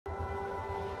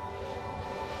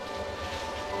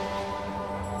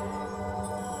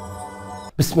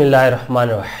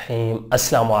बिस्मिल्लाहिर्रहमानिर्रहीम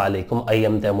अस्सलाम वालेकुम। आई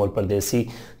एम तैमूर परदेसी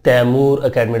तैमूर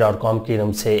academy.com की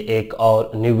तरफ से एक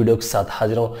और न्यू वीडियो के साथ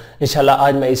हाजिर हूँ। इंशाल्लाह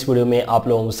आज मैं इस वीडियो में आप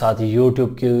लोगों के साथ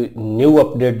यूट्यूब की न्यू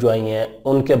अपडेट जो आई हैं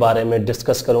उनके बारे में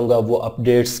डिस्कस करूँगा। वो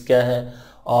अपडेट्स क्या हैं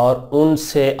और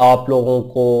उनसे आप लोगों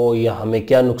को या हमें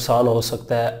क्या नुकसान हो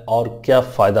सकता है और क्या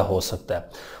फ़ायदा हो सकता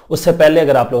है। उससे पहले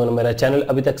अगर आप लोगों ने मेरा चैनल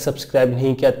अभी तक सब्सक्राइब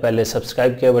नहीं किया तो पहले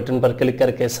सब्सक्राइब के बटन पर क्लिक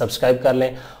करके सब्सक्राइब कर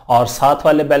लें और साथ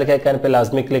वाले बेल के आइकन पर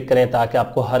लाजमी क्लिक करें ताकि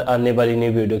आपको हर आने वाली नई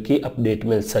वीडियो की अपडेट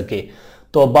मिल सके।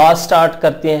 तो बात स्टार्ट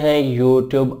करते हैं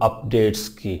यूट्यूब अपडेट्स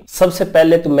की। सबसे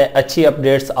पहले तो मैं अच्छी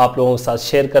अपडेट्स आप लोगों के साथ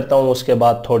शेयर करता हूं, उसके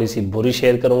बाद थोड़ी सी बुरी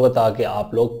शेयर करूंगा ताकि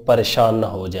आप लोग परेशान ना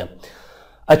हो जाएं।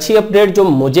 अच्छी अपडेट जो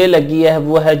मुझे लगी है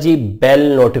वो है जी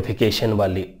बेल नोटिफिकेशन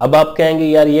वाली। अब आप कहेंगे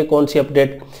यार ये कौन सी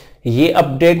अपडेट? ये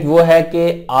अपडेट वो है कि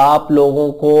आप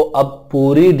लोगों को अब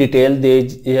पूरी डिटेल दे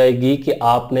जाएगी कि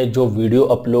आपने जो वीडियो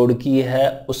अपलोड की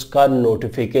है उसका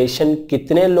नोटिफिकेशन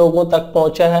कितने लोगों तक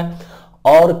पहुंचा है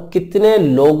और कितने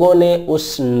लोगों ने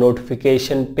उस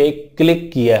नोटिफिकेशन पे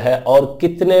क्लिक किया है और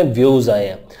कितने व्यूज आए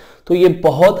हैं। तो ये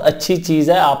बहुत अच्छी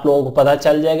चीज़ है, आप लोगों को पता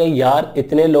चल जाएगा यार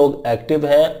इतने लोग एक्टिव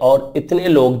हैं और इतने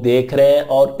लोग देख रहे हैं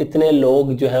और इतने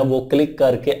लोग जो हैं वो क्लिक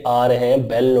करके आ रहे हैं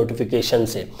बेल नोटिफिकेशन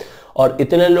से और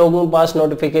इतने लोगों के पास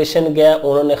नोटिफिकेशन गया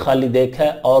उन्होंने खाली देखा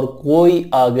है और कोई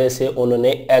आगे से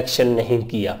उन्होंने एक्शन नहीं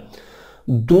किया।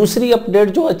 दूसरी अपडेट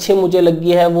जो अच्छी मुझे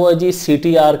लगी है वो है जी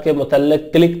CTR के मुताल्लिक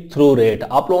क्लिक थ्रू रेट।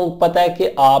 आप लोगों को पता है कि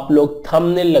आप लोग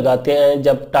थंबनेल लगाते हैं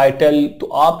जब टाइटल, तो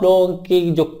आप लोगों की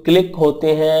जो क्लिक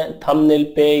होते हैं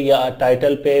थंबनेल पे या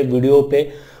टाइटल पे वीडियो पे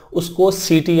उसको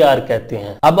CTR कहते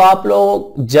हैं। अब आप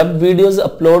लोग जब वीडियोस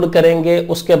अपलोड करेंगे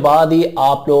उसके बाद ही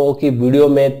आप लोगों की वीडियो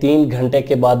में 3 घंटे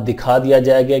के बाद दिखा दिया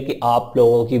जाएगा कि आप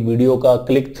लोगों की वीडियो का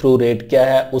क्लिक थ्रू रेट क्या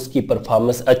है, उसकी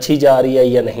परफॉर्मेंस अच्छी जा रही है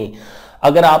या नहीं।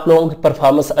 अगर आप लोगों की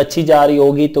परफॉर्मेंस अच्छी जा रही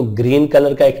होगी तो ग्रीन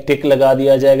कलर का एक टिक लगा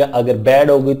दिया जाएगा, अगर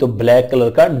बैड होगी तो ब्लैक कलर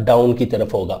का डाउन की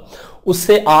तरफ होगा।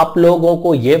 उससे आप लोगों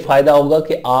को यह फायदा होगा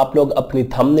कि आप लोग अपनी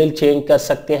थंबनेल चेंज कर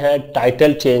सकते हैं,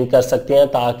 टाइटल चेंज कर सकते हैं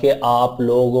ताकि आप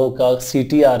लोगों का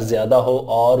CTR ज्यादा हो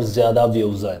और ज्यादा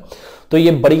व्यूज आए। तो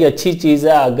ये बड़ी अच्छी चीज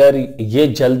है। अगर ये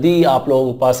जल्दी आप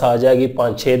लोगों के पास आ जाएगी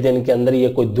 5-6 दिन के अंदर, ये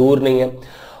कोई दूर नहीं है।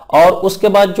 और उसके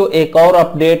बाद जो एक और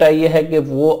अपडेट आई है कि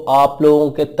वो आप लोगों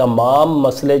के तमाम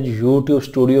मसले YouTube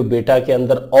स्टूडियो बेटा के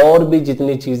अंदर और भी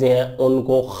जितनी चीजें हैं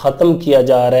उनको खत्म किया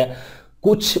जा रहा है।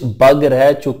 कुछ बग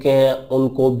रह चुके हैं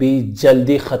उनको भी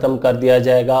जल्दी खत्म कर दिया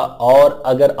जाएगा। और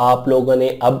अगर आप लोगों ने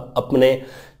अब अपने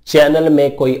चैनल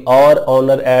में कोई और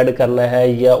ऑनर ऐड करना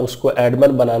है या उसको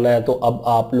एडमिन बनाना है तो अब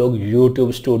आप लोग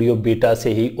YouTube स्टूडियो बीटा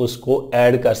से ही उसको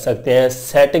ऐड कर सकते हैं।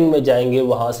 सेटिंग में जाएंगे,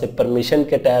 वहां से परमिशन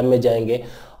के टैब में जाएंगे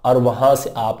और वहां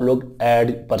से आप लोग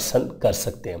ऐड पर्सन कर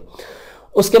सकते हैं।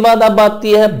 उसके बाद अब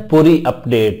आती है बुरी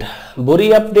अपडेट। बुरी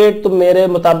अपडेट तो मेरे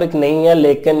मुताबिक नहीं है,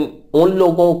 लेकिन उन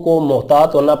लोगों को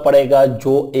मोहतात होना पड़ेगा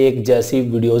जो एक जैसी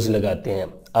वीडियोस लगाते हैं।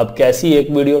 अब कैसी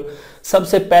एक वीडियो?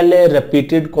 सबसे पहले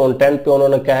रिपीटेड कंटेंट पे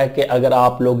उन्होंने कहा है कि अगर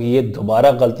आप लोग ये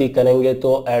दोबारा गलती करेंगे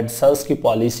तो एडसेंस की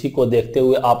पॉलिसी को देखते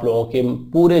हुए आप लोगों के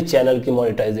पूरे चैनल की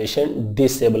मोनेटाइजेशन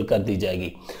डिसेबल कर दी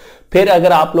जाएगी। फिर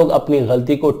अगर आप लोग अपनी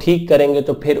गलती को ठीक करेंगे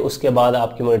तो फिर उसके बाद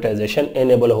आपकी मोनेटाइजेशन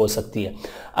एनेबल हो सकती है।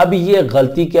 अब ये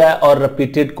गलती क्या है और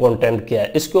रिपीटेड कंटेंट क्या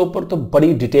है, इसके ऊपर तो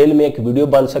बड़ी डिटेल में एक वीडियो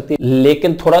बन सकती है,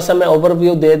 लेकिन थोड़ा सा मैं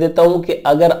ओवरव्यू दे देता हूं कि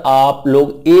अगर आप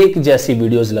लोग एक जैसी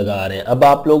वीडियोस लगा रहे हैं, अब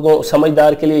आप लोगों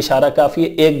समझदार के लिए इशारा काफी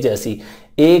है, एक जैसी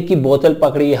एक ही बोतल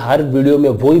पकड़ी, हर वीडियो में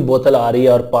वही बोतल आ रही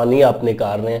है और पानी आप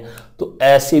निकाल रहे हैं, तो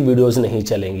ऐसी वीडियोस नहीं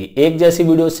चलेंगी। एक जैसी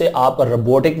वीडियो से आप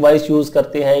रोबोटिक वॉइस यूज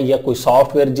करते हैं या कोई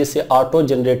सॉफ्टवेयर जिससे ऑटो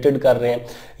जनरेटेड कर रहे हैं,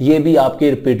 ये भी आपकी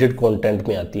रिपीटेड कंटेंट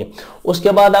में आती है।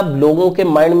 उसके बाद अब लोगों के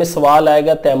माइंड में सवाल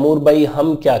आएगा तैमूर भाई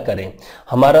हम क्या करें,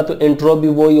 हमारा तो इंट्रो भी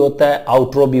वही होता है,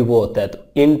 आउट्रो भी वो होता है। तो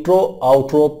इंट्रो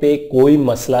आउट्रो पे कोई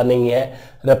मसला नहीं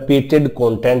है रिपीटेड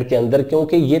कंटेंट के अंदर,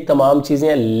 क्योंकि ये तमाम चीजें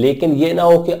हैं, लेकिन ये ना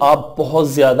हो कि आप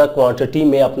बहुत ज्यादा क्वांटिटी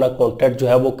में अपना कंटेंट जो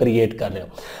है वो क्रिएट कर रहे हो।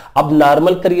 अब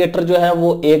नॉर्मल क्रिएटर जो है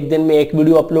वो एक दिन में एक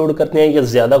वीडियो अपलोड करते हैं या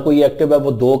ज्यादा कोई एक्टिव है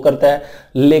वो 2 करता है,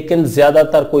 लेकिन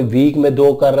ज्यादातर कोई वीक में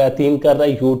 2 कर रहा है, 3 कर रहा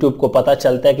है। यूट्यूब को पता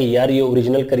चलता है कि यार ये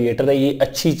ओरिजिनल क्रिएटर है, ये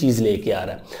अच्छी चीज लेके आ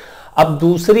रहा है। अब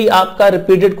दूसरी आपका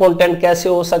रिपीटेड कंटेंट कैसे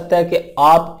हो सकता है कि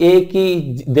आप एक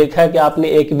ही देखा है कि आपने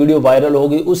एक वीडियो वायरल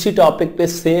होगी, उसी टॉपिक पे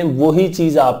सेम वही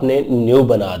चीज आपने न्यू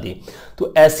बना दी,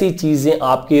 तो ऐसी चीजें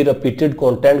आपकी रिपीटेड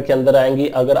कंटेंट के अंदर आएंगी।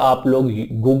 अगर आप लोग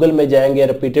गूगल में जाएंगे,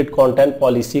 रिपीटेड कंटेंट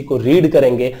पॉलिसी को रीड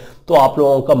करेंगे तो आप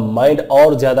लोगों का माइंड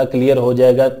और ज्यादा क्लियर हो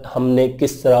जाएगा हमने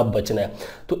किस तरह बचना है।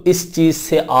 तो इस चीज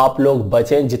से आप लोग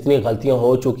बचें, जितनी गलतियां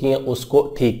हो चुकी हैं उसको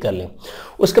ठीक कर लें।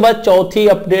 उसके बाद चौथी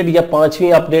अपडेट या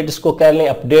 5वीं अपडेट इसको कह लें,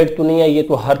 अपडेट तो नहीं है ये,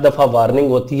 तो हर दफा वार्निंग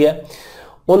होती है।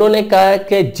 उन्होंने कहा है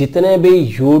कि जितने भी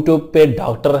यूट्यूब पे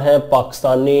डॉक्टर हैं,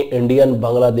 पाकिस्तानी, इंडियन,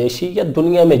 बांग्लादेशी या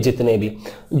दुनिया में जितने भी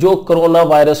जो कोरोना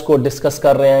वायरस को डिस्कस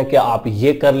कर रहे हैं कि आप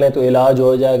ये कर लें तो इलाज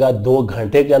हो जाएगा, 2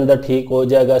 घंटे के अंदर ठीक हो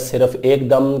जाएगा, सिर्फ एक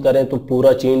दम करें तो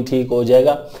पूरा चीन ठीक हो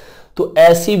जाएगा, तो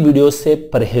ऐसी वीडियोस से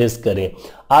परहेज करें।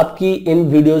 आपकी इन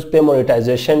वीडियोस पे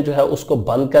मोनेटाइजेशन जो है उसको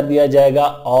बंद कर दिया जाएगा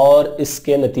और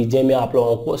इसके नतीजे में आप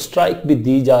लोगों को स्ट्राइक भी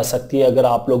दी जा सकती है अगर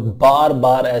आप लोग बार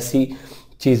बार ऐसी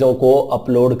चीज़ों को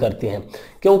अपलोड करते हैं,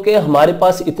 क्योंकि हमारे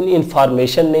पास इतनी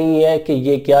इंफॉर्मेशन नहीं है कि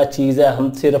ये क्या चीज़ है।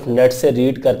 हम सिर्फ नेट से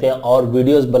रीड करते हैं और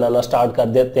वीडियोस बनाना स्टार्ट कर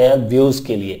देते हैं व्यूज़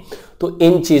के लिए। तो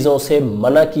इन चीज़ों से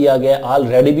मना किया गया,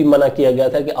 ऑलरेडी भी मना किया गया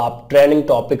था कि आप ट्रेंडिंग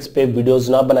टॉपिक्स पे वीडियोस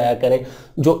ना बनाया करें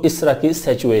जो इस तरह की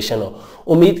सिचुएशन हो।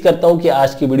 उम्मीद करता हूँ कि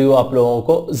आज की वीडियो आप लोगों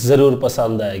को ज़रूर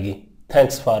पसंद आएगी।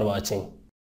 Thanks for watching.